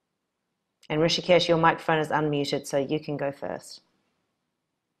 And Rishikesh, your microphone is unmuted, so you can go first.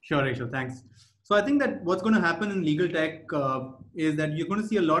 Sure, Rachel, thanks. So I think that what's going to happen in legal tech is that you're going to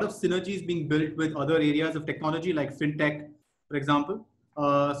see a lot of synergies being built with other areas of technology like fintech, for example.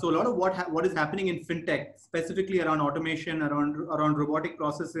 So a lot of what is happening in fintech, specifically around automation, around robotic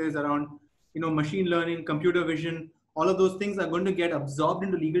processes, around machine learning, computer vision, all of those things are going to get absorbed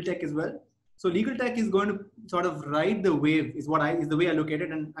into legal tech as well. So legal tech is going to sort of ride the wave, is the way I look at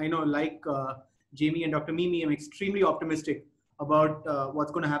it. And I know, like Jamie and Dr. Mimi, I'm extremely optimistic about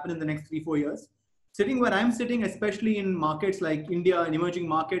what's going to happen in the next 3-4 years. Sitting where I'm sitting, especially in markets like India and emerging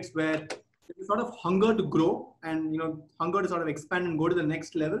markets where there's sort of hunger to grow and hunger to sort of expand and go to the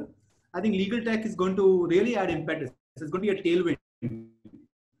next level, I think legal tech is going to really add impetus. It's going to be a tailwind.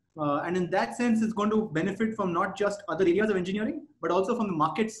 And in that sense, it's going to benefit from not just other areas of engineering, but also from the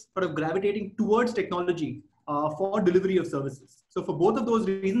markets sort of gravitating towards technology for delivery of services. So for both of those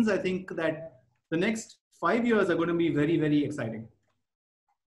reasons, I think that the next 5 years are going to be very, very exciting.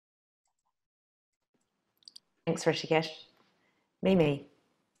 Thanks, Rishikesh. Mimi?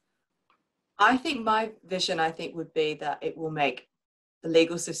 I think my vision, would be that it will make the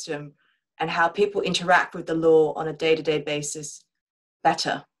legal system and how people interact with the law on a day-to-day basis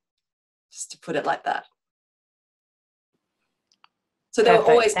better, just to put it like that. So there will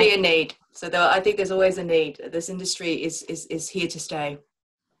always be a need. I think there's always a need. This industry is here to stay.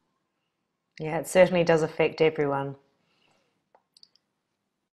 Yeah, it certainly does affect everyone.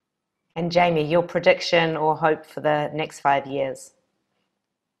 And Jamie, your prediction or hope for the next 5 years?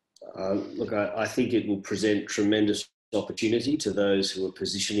 Look, I think it will present tremendous opportunity to those who are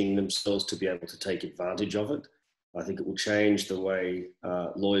positioning themselves to be able to take advantage of it. I think it will change the way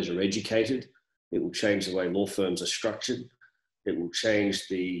lawyers are educated. It will change the way law firms are structured. It will change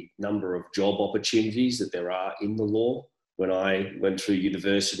the number of job opportunities that there are in the law. When I went through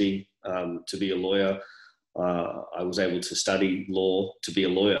university to be a lawyer, I was able to study law to be a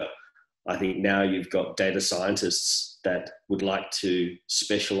lawyer. I think now you've got data scientists that would like to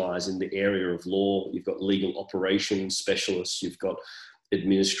specialize in the area of law. You've got legal operations specialists. You've got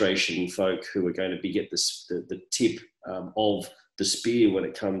administration folk who are going to be at the tip of the spear when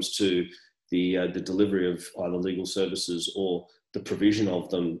it comes to the delivery of either legal services or the provision of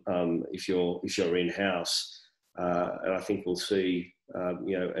them if you're in-house. And I think we'll see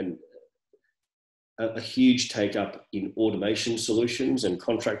a huge take up in automation solutions and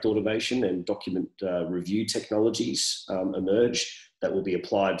contract automation and document review technologies emerge that will be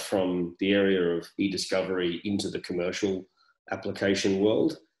applied from the area of e-discovery into the commercial application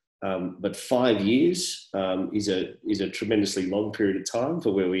world. But 5 years is a tremendously long period of time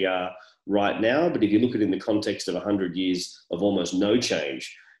for where we are right now. But if you look at it in the context of 100 years of almost no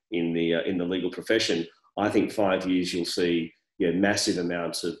change in the legal profession, I think 5 years you'll see massive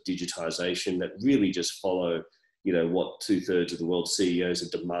amounts of digitization that really just follow what 2/3 of the world's CEOs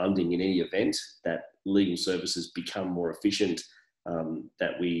are demanding in any event, that legal services become more efficient,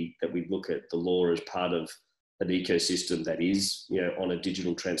 that we look at the law as part of an ecosystem that is on a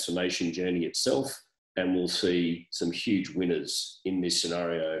digital transformation journey itself, and we'll see some huge winners in this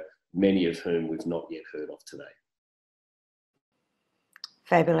scenario, many of whom we've not yet heard of today.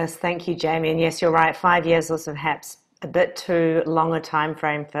 Fabulous. Thank you, Jamie. And yes, you're right. 5 years was perhaps a bit too long a time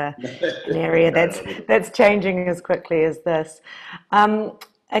frame for an area that's changing as quickly as this.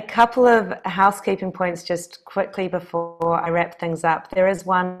 A couple of housekeeping points just quickly before I wrap things up. There is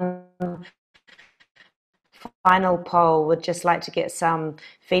one final poll. Would just like to get some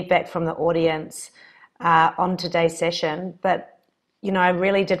feedback from the audience on today's session. But I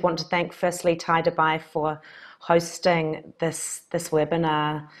really did want to thank firstly TiE Dubai for hosting this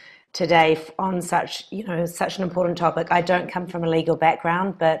webinar today on such an important topic. I don't come from a legal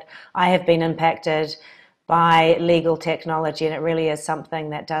background, but I have been impacted by legal technology, and it really is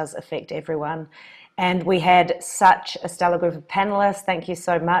something that does affect everyone. And we had such a stellar group of panelists. Thank you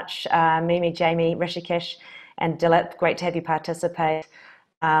so much, Mimi, Jamie, Rishikesh, and Dilip. Great to have you participate.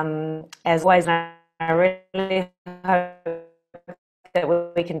 As always, I really hope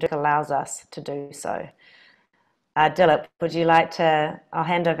that we can do what allows us to do so. Dilip, would you like to, I'll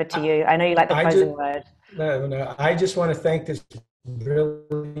hand over to you. I know you like the closing word. No, I just want to thank this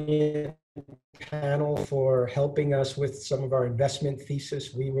brilliant panel for helping us with some of our investment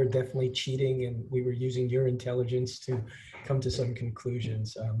thesis. We were definitely cheating and we were using your intelligence to come to some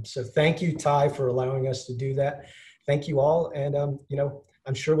conclusions. So thank you, TiE, for allowing us to do that. Thank you all. And, you know,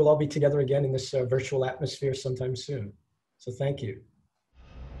 I'm sure we'll all be together again in this virtual atmosphere sometime soon. So thank you.